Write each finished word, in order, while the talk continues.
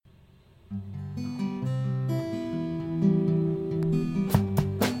The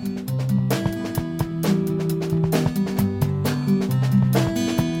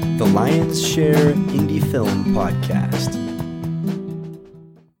Lions Share Indie Film Podcast.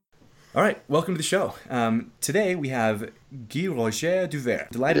 All right, welcome to the show. Today we have Guy Roger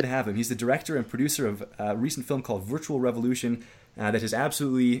Duvert. Delighted to have him. He's the director and producer of a recent film called Virtual Revolution that has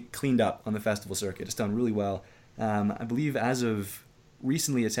absolutely cleaned up on the festival circuit. It's done really well. I believe as of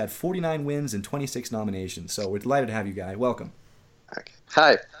recently it's had 49 wins and 26 nominations. So we're delighted to have you, Guy. Welcome.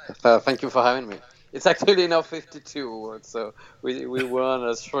 Hi, thank you for having me. It's actually now 52 awards, so we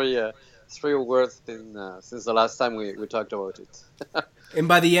won three awards since the last time we talked about it. And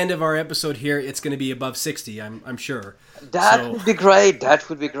by the end of our episode here, it's going to be above 60, I'm sure. That would be great.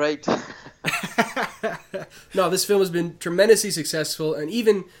 No, this film has been tremendously successful, and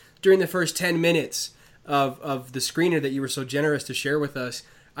even during the first 10 minutes of the screener that you were so generous to share with us,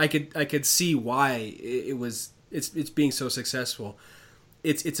 I could see why it's being so successful.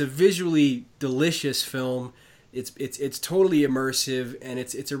 It's a visually delicious film. It's totally immersive, and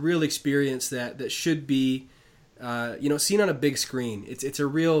it's a real experience that should be seen on a big screen. It's a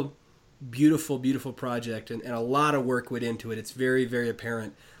real beautiful project, and a lot of work went into it. It's very, very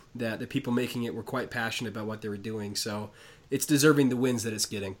apparent that the people making it were quite passionate about what they were doing. So it's deserving the wins that it's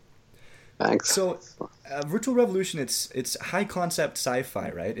getting. Thanks. So, Virtual Revolution, it's high concept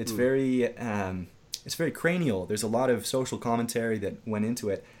sci-fi, right? It's very cranial. There's a lot of social commentary that went into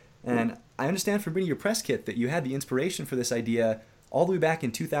it. And I understand from reading your press kit that you had the inspiration for this idea all the way back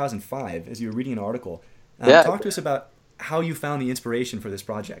in 2005 as you were reading an article. Talk to us about how you found the inspiration for this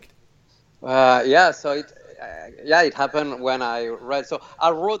project. It happened when I read. So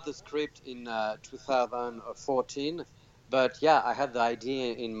I wrote the script in 2014, but I had the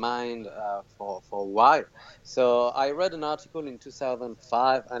idea in mind for a while. So I read an article in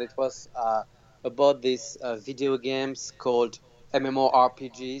 2005, and it was about these video games called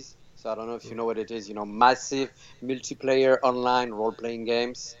MMORPGs. So I don't know if you know what it is. Massive multiplayer online role-playing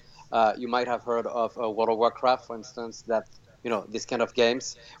games. You might have heard of World of Warcraft, for instance. That this kind of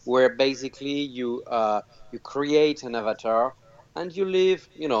games where basically you create an avatar and you live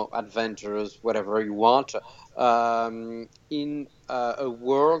adventures, whatever you want, in a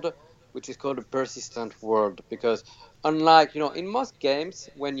world which is called a persistent world. Because unlike in most games,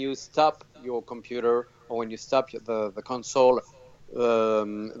 when you stop your computer or when you stop the console,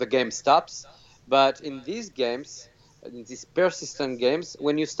 the game stops. But in these games, in these persistent games,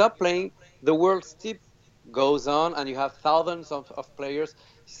 when you stop playing, the world still goes on, and you have thousands of players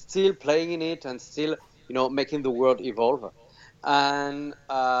still playing in it and still making the world evolve. And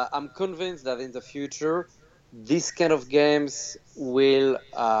I'm convinced that in the future these kind of games will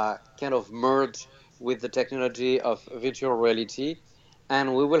kind of merge with the technology of virtual reality,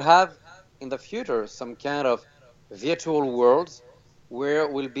 and we will have in the future some kind of virtual worlds where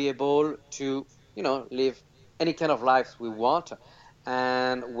we'll be able to live any kind of lives we want,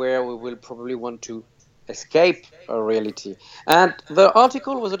 and where we will probably want to escape reality. And the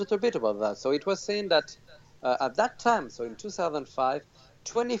article was a little bit about that. So it was saying that at that time, so in 2005,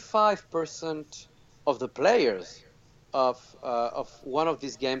 25% of the players of one of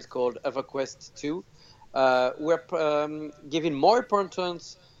these games called EverQuest 2 were giving more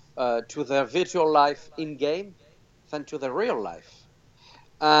importance to their virtual life in-game than to their real life.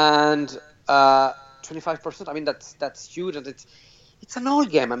 And 25%, I mean, that's huge, and it's an old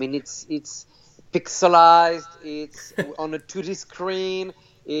game. I mean, it's pixelized, it's on a 2D screen,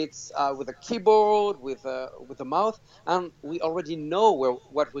 it's with a keyboard, with a mouse, and we already know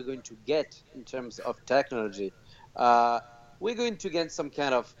what we're going to get in terms of technology. We're going to get some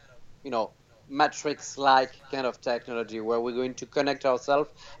kind of, Matrix-like kind of technology where we're going to connect ourselves,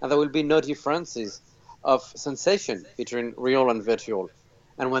 and there will be no differences of sensation between real and virtual.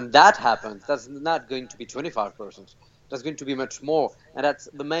 And when that happens, that's not going to be 25%. That's going to be much more. And that's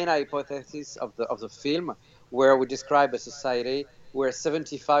the main hypothesis of the film, where we describe a society where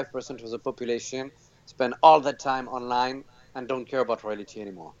 75% of the population spend all their time online and don't care about reality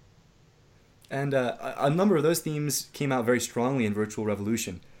anymore. And a number of those themes came out very strongly in Virtual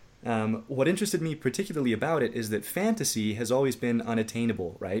Revolution. What interested me particularly about it is that fantasy has always been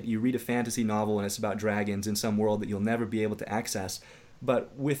unattainable, right? You read a fantasy novel and it's about dragons in some world that you'll never be able to access.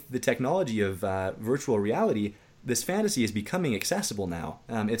 But with the technology of virtual reality, this fantasy is becoming accessible now.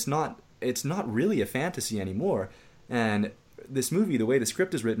 It's not really a fantasy anymore. And this movie, the way the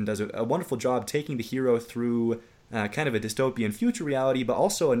script is written, does a wonderful job taking the hero through kind of a dystopian future reality, but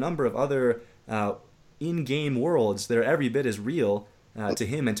also a number of other in-game worlds that are every bit as real to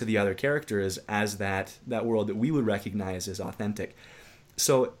him and to the other characters as that world that we would recognize as authentic.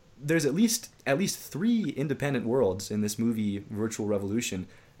 So there's at least three independent worlds in this movie, Virtual Revolution,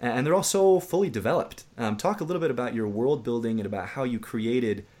 and they're all so fully developed. Talk a little bit about your world building and about how you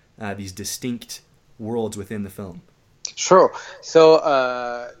created these distinct worlds within the film. Sure.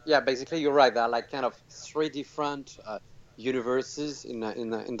 So basically you're right. There are like kind of three different universes in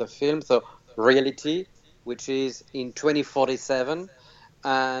the film. So reality, which is in 2047,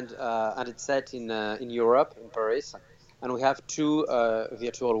 and it's set in Europe, in Paris, and we have two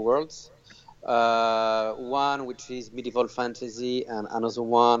virtual worlds. One which is medieval fantasy, and another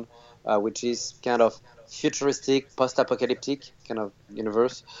one which is kind of futuristic, post-apocalyptic kind of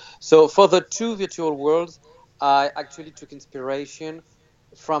universe. So for the two virtual worlds, I actually took inspiration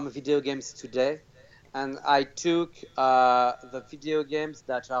from video games today, and I took the video games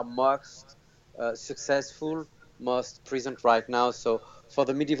that are most successful, most present right now. So for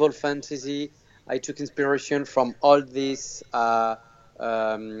the medieval fantasy, I took inspiration from all these third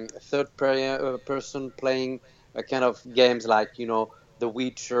person playing kind of games like, The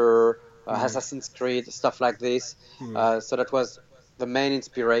Witcher, Assassin's Creed, stuff like this. So that was the main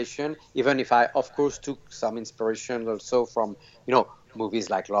inspiration, even if I, of course, took some inspiration also from, movies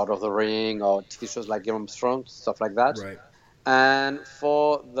like Lord of the Ring or TV shows like Game of Thrones, stuff like that. Right. And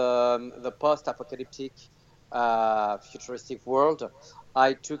for the post-apocalyptic futuristic world,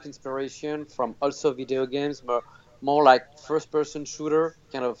 I took inspiration from also video games, but more like first-person shooter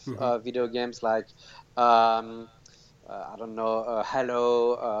kind of video games like, I don't know,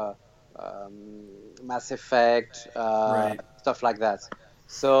 Halo, Mass Effect, Right. stuff like that.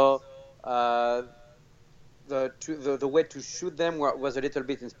 So the way to shoot them was a little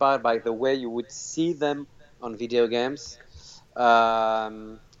bit inspired by the way you would see them on video games.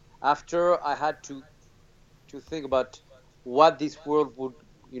 After I had to think about what this world would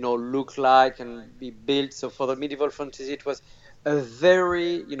look like and be built. So for the medieval fantasy, it was a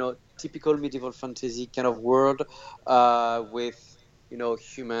very typical medieval fantasy kind of world with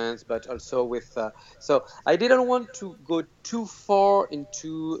humans, but also with so I didn't want to go too far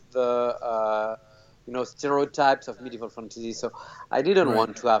into the stereotypes of medieval fantasy. So I didn't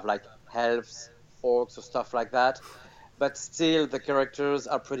want to have like elves, orcs, or stuff like that. But still, the characters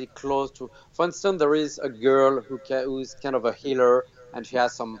are pretty close to. For instance, there is a girl who's kind of a healer, and she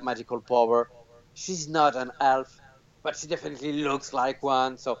has some magical power. She's not an elf, but she definitely looks like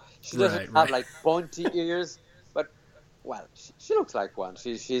one. So she doesn't have like pointy ears, but well, she looks like one.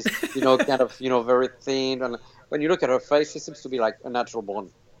 She's kind of very thin, and when you look at her face, she seems to be like a natural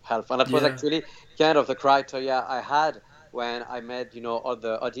born elf. And that was actually kind of the criteria I had when I made all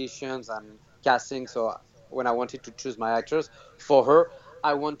the auditions and casting. So when I wanted to choose my actors for her,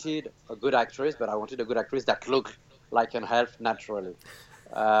 I wanted a good actress, but I wanted a good actress that looked like an elf naturally.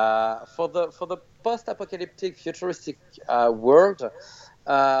 For the post-apocalyptic futuristic world,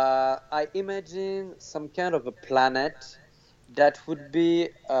 I imagine some kind of a planet that would be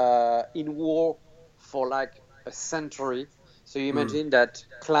in war for like a century. So you imagine that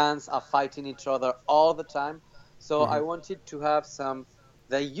clans are fighting each other all the time. So I wanted to have some.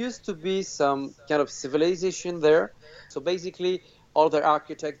 There used to be some kind of civilization there. So basically, all the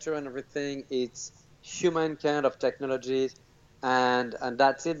architecture and everything, it's human kind of technologies, and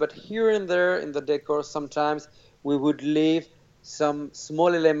that's it. But here and there in the decor, sometimes we would leave some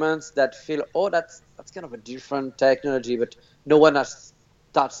small elements that feel, that's kind of a different technology, but no one has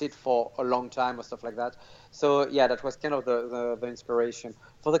touched it for a long time or stuff like that. So yeah, that was kind of the inspiration.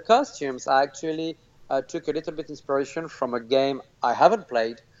 For the costumes, I actually took a little bit inspiration from a game I haven't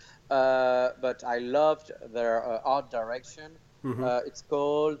played, but I loved their art direction. It's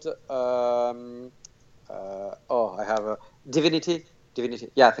called I have a Divinity.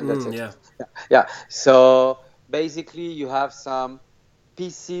 Yeah, I think that's it. Yeah. So basically, you have some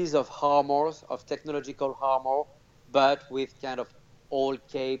pieces of armors, of technological armor, but with kind of old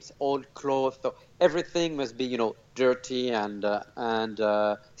capes, old clothes. So everything must be dirty and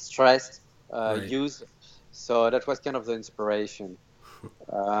stressed. Used. So that was kind of the inspiration.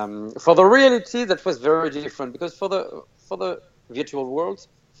 For the reality, that was very different because for the virtual worlds,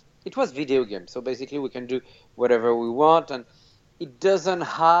 it was video games. So basically, we can do whatever we want, and it doesn't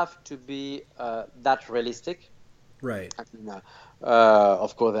have to be that realistic. Right. I mean,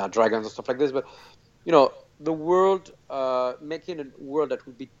 of course, there are dragons and stuff like this, but the world, making a world that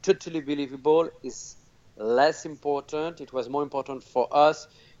would be totally believable is less important. It was more important for us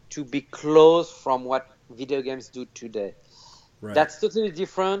to be close from what video games do today. Right. That's totally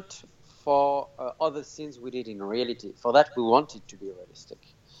different for other scenes we did in reality. For that, we wanted to be realistic.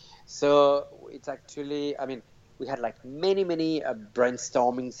 So it's actually, we had like many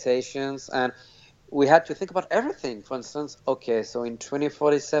brainstorming sessions, and we had to think about everything. For instance, okay, so in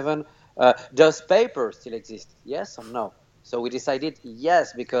 2047, does paper still exist? Yes or no? So we decided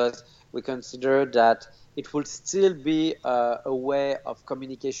yes, because we considered that it would still be a way of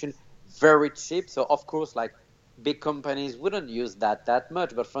communication very cheap. So of course, like big companies wouldn't use that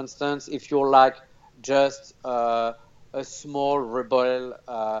much. But for instance, if you're like just a small rebel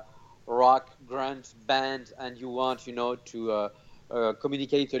rock grunge band and you want, to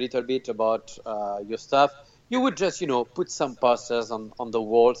communicate a little bit about your stuff, you would just, put some posters on the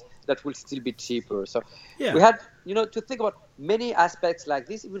walls that will still be cheaper. So Yeah. we had, to think about many aspects like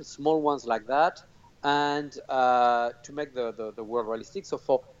this, even small ones like that, and to make the world realistic. So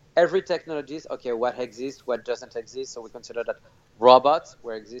for every technologies, okay, what exists, what doesn't exist. So we consider that robots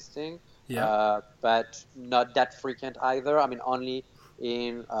were existing, but not that frequent either. I mean, only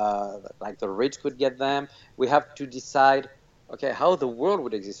in like the rich could get them. We have to decide, okay, how the world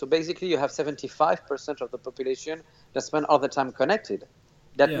would exist. So basically, you have 75% of the population that spend all the time connected.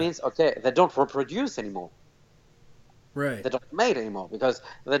 That means, okay, they don't reproduce anymore. Right. They don't mate anymore because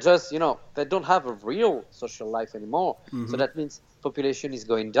they just, they don't have a real social life anymore. So that means population is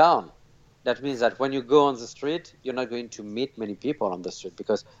going down. That means that when you go on the street, you're not going to meet many people on the street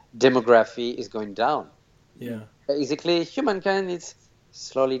because demography is going down. Yeah. Basically, humankind is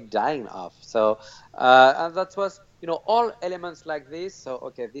slowly dying off. So, and that was, all elements like this. So,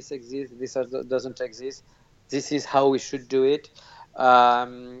 okay, this exists, this doesn't exist. This is how we should do it.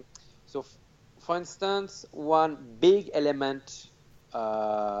 For instance, one big element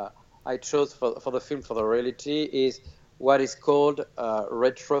I chose for the film, for the reality, is what is called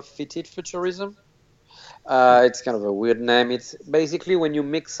retrofitted futurism. It's kind of a weird name. It's basically when you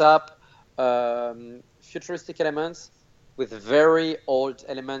mix up futuristic elements with very old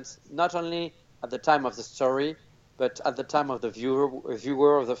elements, not only at the time of the story, but at the time of the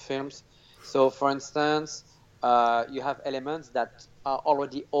viewer of the films. So, for instance, you have elements that are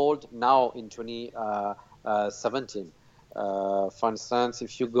already old now in 2017. For instance,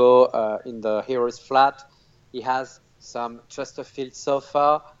 if you go in the hero's flat, he has some Chesterfield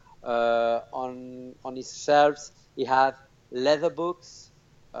sofa on his shelves. He has leather books.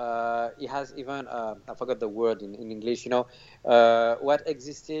 He has even I forgot the word in English. What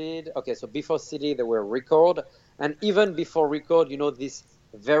existed. Okay, so before CD there were record, and even before record, these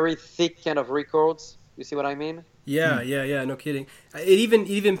very thick kind of records. You see what I mean? Yeah, no kidding. It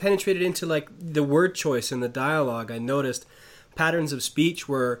even penetrated into like the word choice and the dialogue. I noticed patterns of speech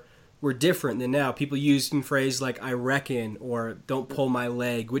were different than now. People using phrase like "I reckon" or "Don't pull my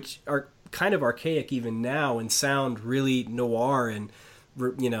leg," which are kind of archaic even now and sound really noir and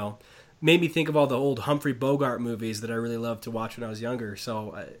made me think of all the old Humphrey Bogart movies that I really loved to watch when I was younger.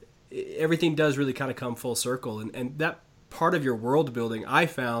 So everything does really kind of come full circle, and that part of your world building, I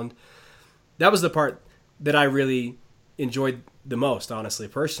found that was the part that I really enjoyed the most, honestly,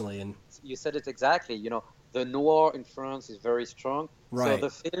 personally. And you said it exactly. The noir influence is very strong. Right. So the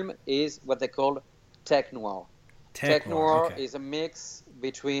film is what they call tech noir. Tech noir is a mix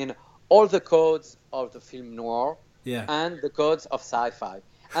between all the codes of the film noir and the codes of sci-fi.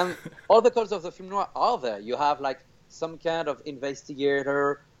 And all the codes of the film noir are there. You have like some kind of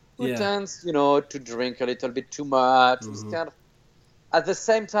investigator who tends, to drink a little bit too much. Who's kind of, at the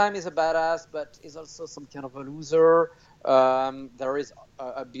same time, is a badass, but is also some kind of a loser. There is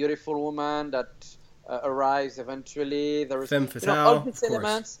a beautiful woman that arrives eventually. There is Femme fatale, all these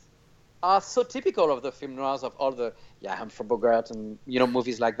elements are so typical of the film noirs of all the Humphrey Bogart and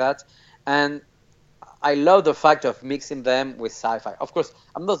movies like that. And I love the fact of mixing them with sci-fi. Of course,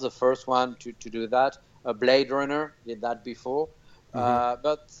 I'm not the first one to do that. Blade Runner did that before,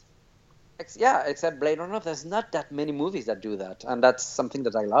 but except Blade Runner, there's not that many movies that do that, and that's something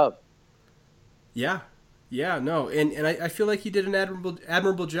that I love. Yeah, no, and I feel like you did an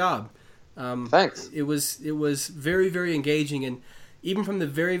admirable job. Thanks. It was very, very engaging, and even from the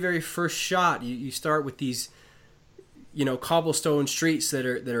very, very first shot, you start with these, cobblestone streets that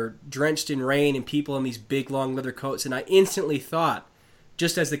are drenched in rain and people in these big long leather coats, and I instantly thought,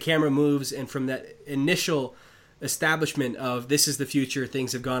 just as the camera moves, and from that initial establishment of this is the future,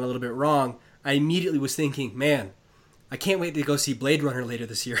 things have gone a little bit wrong, I immediately was thinking, man, I can't wait to go see Blade Runner later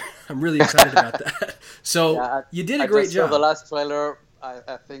this year. I'm really excited about that. So you did a great job. The last trailer.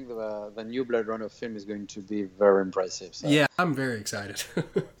 I think the new Blade Runner film is going to be very impressive. So. Yeah, I'm very excited.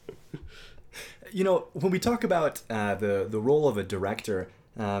 When we talk about the role of a director,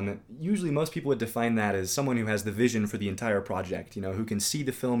 usually most people would define that as someone who has the vision for the entire project, who can see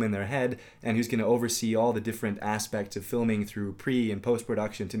the film in their head and who's going to oversee all the different aspects of filming through pre- and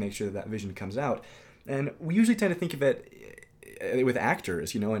post-production to make sure that vision comes out. And we usually tend to think of it with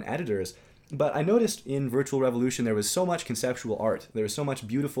actors, and editors. But I noticed in Virtual Revolution there was so much conceptual art. There was so much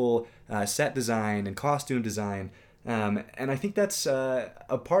beautiful set design and costume design. And I think that's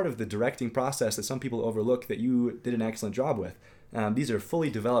a part of the directing process that some people overlook that you did an excellent job with. These are fully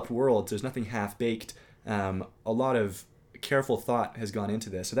developed worlds. There's nothing half-baked. A lot of careful thought has gone into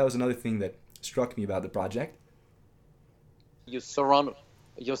this. So that was another thing that struck me about the project. You surround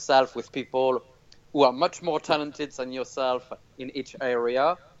yourself with people who are much more talented than yourself in each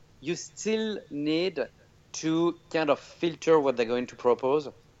area. You still need to kind of filter what they're going to propose.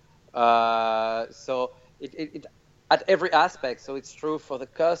 So it at every aspect. So it's true for the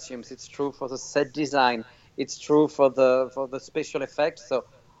costumes, it's true for the set design, it's true for the special effects. So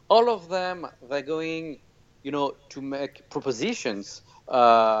all of them, they're going, to make propositions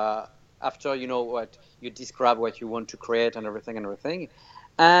after what you describe, what you want to create, and everything.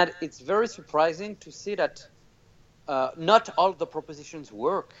 And it's very surprising to see that not all the propositions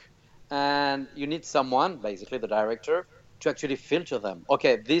work, and you need someone, basically the director, to actually filter them.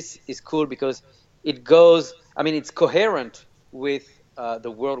 Okay, this is cool because it's coherent with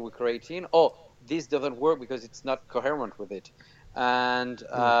the world we're creating. Oh, this doesn't work because it's not coherent with it. And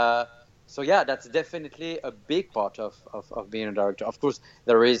so yeah, that's definitely a big part of being a director. Of course,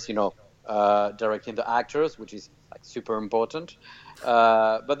 there is, directing the actors, which is like super important.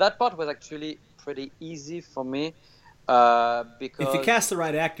 But that part was actually pretty easy for me. Because if you cast the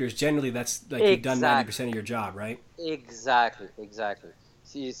right actors, generally that's like you've done 90% of your job, right? Exactly.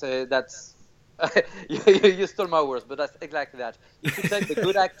 See, so that's you stole my words, but that's exactly that. If you take the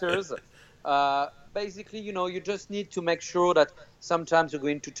good actors, basically, you just need to make sure that sometimes you're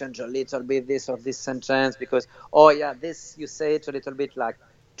going to change a little bit this or this sentence because, this you say it a little bit like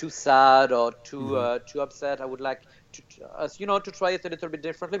too sad or too upset. I would like to try it a little bit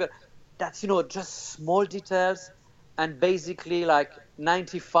differently, but that's just small details. And basically, like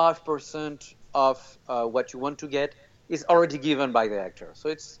 95% of what you want to get is already given by the actor. So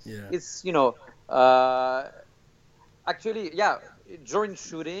it's actually, during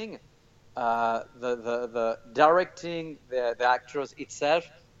shooting, the directing the actors itself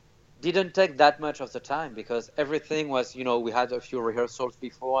didn't take that much of the time because everything was, we had a few rehearsals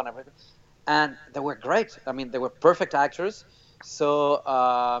before and everything, and they were great. I mean, they were perfect actors. So.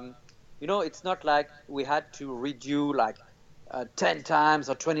 It's not like we had to redo like 10 times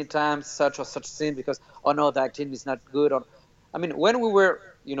or 20 times such or such scene because, the acting is not good. When we were,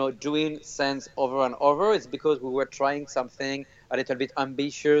 doing scenes over and over, it's because we were trying something a little bit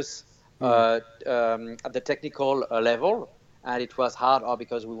ambitious at the technical level. And it was hard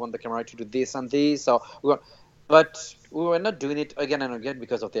because we want the camera to do this and this. But we were not doing it again and again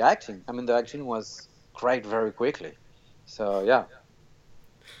because of the acting. The acting was great very quickly. So, yeah.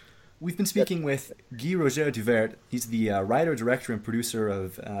 We've been speaking with Guy Roger Duvert. He's the writer, director, and producer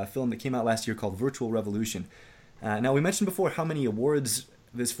of a film that came out last year called Virtual Revolution. Now, we mentioned before how many awards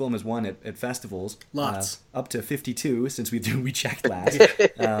this film has won at festivals. Lots. Up to 52 since we checked last,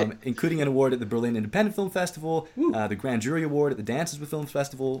 including an award at the Berlin Independent Film Festival, the Grand Jury Award at the Dances with Films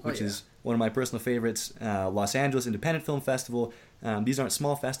Festival, which is one of my personal favorites, Los Angeles Independent Film Festival. These aren't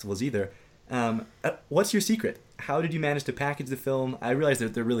small festivals either. What's your secret? How did you manage to package the film? I realize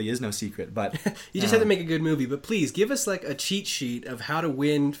that there really is no secret, but you just have to make a good movie. But please give us like a cheat sheet of how to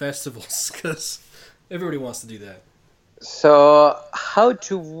win festivals because everybody wants to do that. So how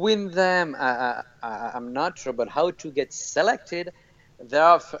to win them? I'm not sure, but how to get selected? There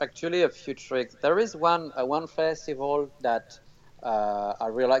are actually a few tricks. There is one festival that I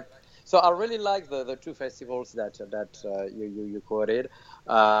really like. So I really like the two festivals that you quoted.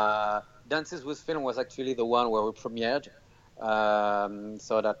 Dances with Film was actually the one where we premiered.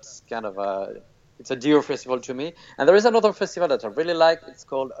 So that's kind of it's a dear festival to me. And there is another festival that I really like. It's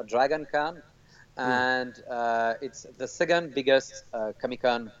called Dragon Con. And it's the second biggest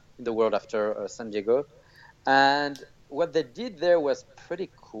Comic-Con in the world after San Diego. And what they did there was pretty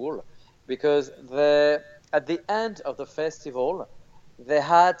cool because at the end of the festival, they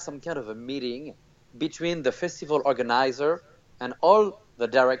had some kind of a meeting between the festival organizer and all the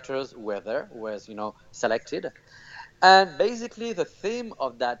directors were there, was selected. And basically the theme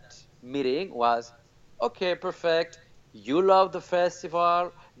of that meeting was, okay, perfect, you love the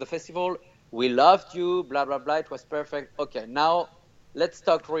festival, we loved you, blah, blah, blah, it was perfect. Okay, now let's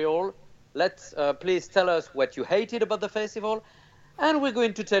talk real. Let's please tell us what you hated about the festival, and we're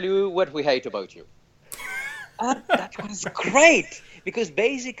going to tell you what we hate about you. And that was great, because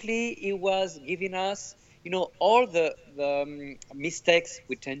basically it was giving us, all the mistakes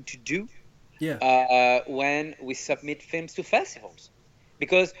we tend to do when we submit films to festivals.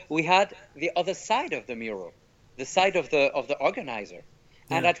 Because we had the other side of the mirror, the side of the organizer.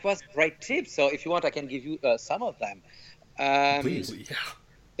 And that was great tips. So if you want, I can give you some of them. Please. Yeah.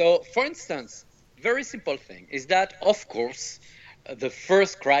 So, for instance, very simple thing is that, of course, the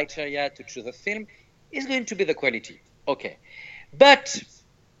first criteria to choose a film is going to be the quality. Okay. But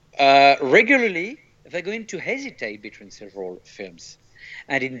regularly, they're going to hesitate between several films.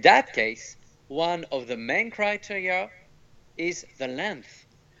 And in that case, one of the main criteria is the length.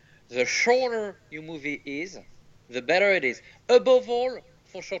 The shorter your movie is, the better it is. Above all,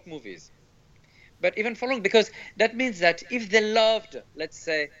 for short movies. But even for long, because that means that if they loved, let's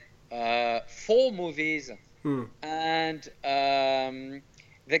say, 4 movies, and they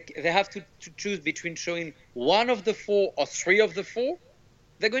have to choose between showing one of the 4 or 3 of the 4,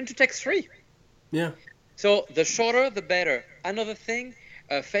 they're going to take 3. Yeah. So the shorter, the better. Another thing,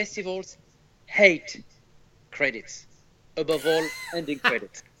 festivals hate credits. Above all, ending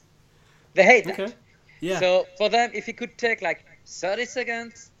credits. They hate that. Okay. Yeah. So for them, if it could take like 30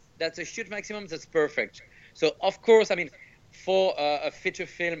 seconds, that's a huge maximum. That's perfect. So of course, I mean, for a feature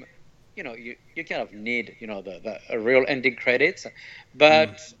film, you kind of need, the real ending credits.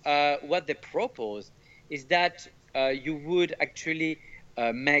 But what they propose is that you would actually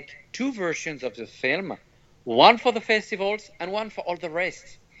make 2 versions of the film, one for the festivals and one for all the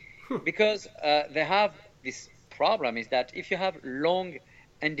rest. Because they have this problem is that if you have long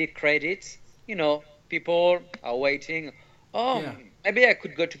ended credits, people are waiting. Oh, maybe I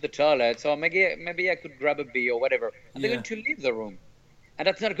could go to the toilet, or maybe I could grab a beer or whatever. And they're going to leave the room. And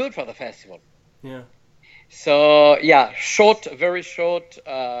that's not good for the festival. Yeah. So, short, very short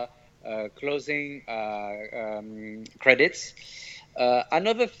closing credits.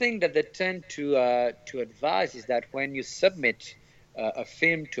 Another thing that they tend to advise is that when you submit a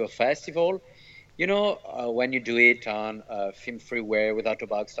film to a festival, when you do it on Film Freeware without a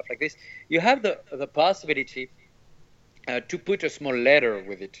box, stuff like this, you have the possibility to put a small letter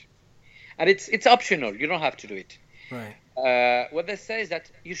with it. And it's optional. You don't have to do it. Right. What they say is that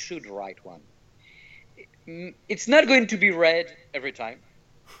you should write one. It's not going to be read every time.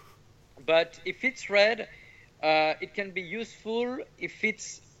 But if it's read, it can be useful if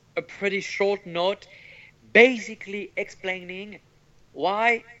it's a pretty short note, basically explaining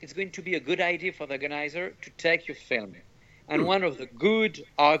why it's going to be a good idea for the organizer to take your film. And one of the good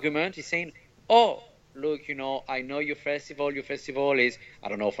arguments is saying, oh, look, I know your festival is, I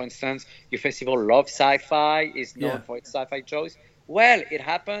don't know, for instance, your festival loves sci-fi, is known for its sci-fi choice. Well, it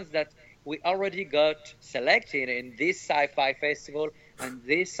happens that we already got selected in this sci-fi festival and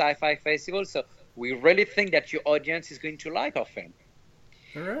this sci-fi festival, so we really think that your audience is going to like our film.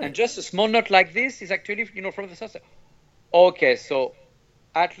 All right. And just a small note like this is actually, from the source. Okay, so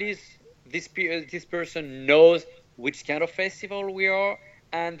at least this person knows which kind of festival we are,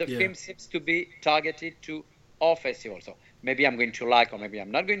 and the film seems to be targeted to our festival. So maybe I'm going to like, or maybe I'm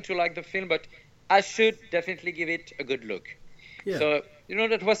not going to like the film, but I should definitely give it a good look. Yeah. So,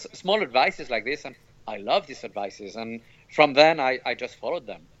 that was small advices like this, and I love these advices. And from then, I just followed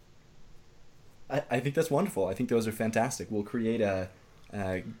them. I think that's wonderful. I think those are fantastic. We'll create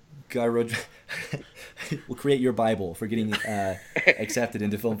we'll create your Bible for getting accepted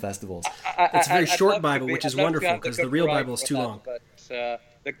into film festivals. It's a very short Bible, which is wonderful because the real Bible is too long. But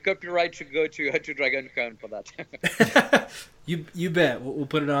the copyright should go to DragonCon for that. You bet. We'll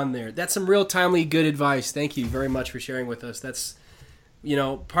put it on there. That's some real timely, good advice. Thank you very much for sharing with us. That's,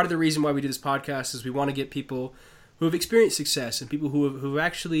 part of the reason why we do this podcast is we want to get people who have experienced success and people who have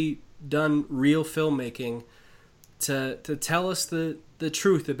actually done real filmmaking to tell us the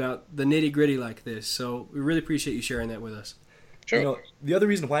truth about the nitty gritty like this. So we really appreciate you sharing that with us. Sure. The other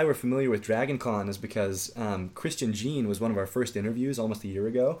reason why we're familiar with DragonCon is because Christian Jean was one of our first interviews almost a year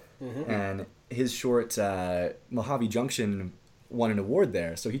ago, and his short Mojave Junction won an award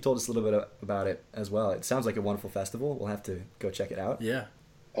there. So he told us a little bit about it as well. It sounds like a wonderful festival. We'll have to go check it out. Yeah.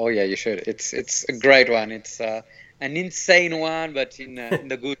 Oh yeah, you should. It's a great one. It's an insane one, but in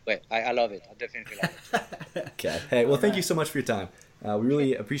the good way. I love it. I definitely love it. Okay. Hey, well, thank you so much for your time. We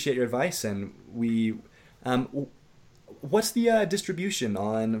really appreciate your advice, and we. What's the distribution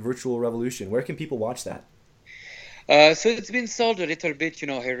on Virtual Revolution? Where can people watch that? So it's been sold a little bit,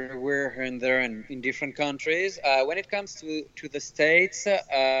 everywhere, here and there, and in different countries. When it comes to the States,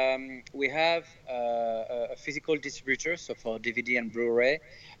 we have a physical distributor, so for DVD and Blu-ray.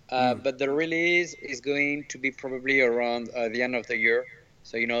 But the release is going to be probably around the end of the year.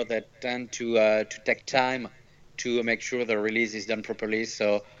 So, they tend to take time to make sure the release is done properly.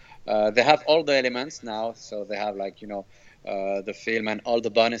 So they have all the elements now. So they have the film and all the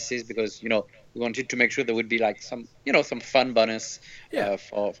bonuses, because we wanted to make sure there would be like some some fun bonus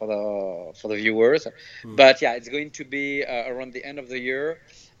for the viewers. But yeah, it's going to be around the end of the year,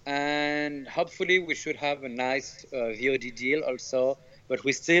 and hopefully we should have a nice VOD deal also. But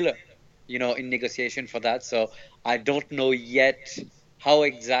we're still in negotiation for that, so I don't know yet how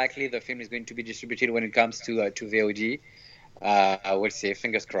exactly the film is going to be distributed when it comes to VOD. We'll see,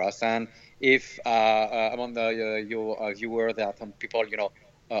 fingers crossed. And if among your viewer there are some people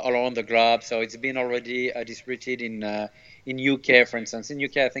all around the globe, so it's been already distributed in UK, for instance. In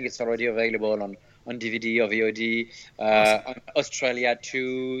UK, I think it's already available on DVD or VOD. Awesome. On Australia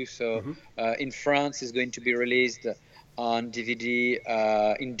too. So in France, it's going to be released on DVD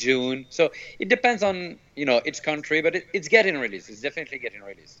in June. So it depends on each country, but it's getting released. It's definitely getting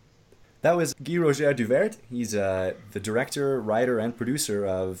released. That was Guy Roger Duvert. He's the director, writer, and producer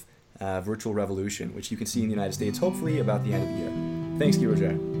of Virtual Revolution, which you can see in the United States hopefully about the end of the year. Thanks, Guy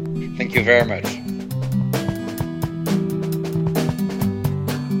Roger. Thank you very much.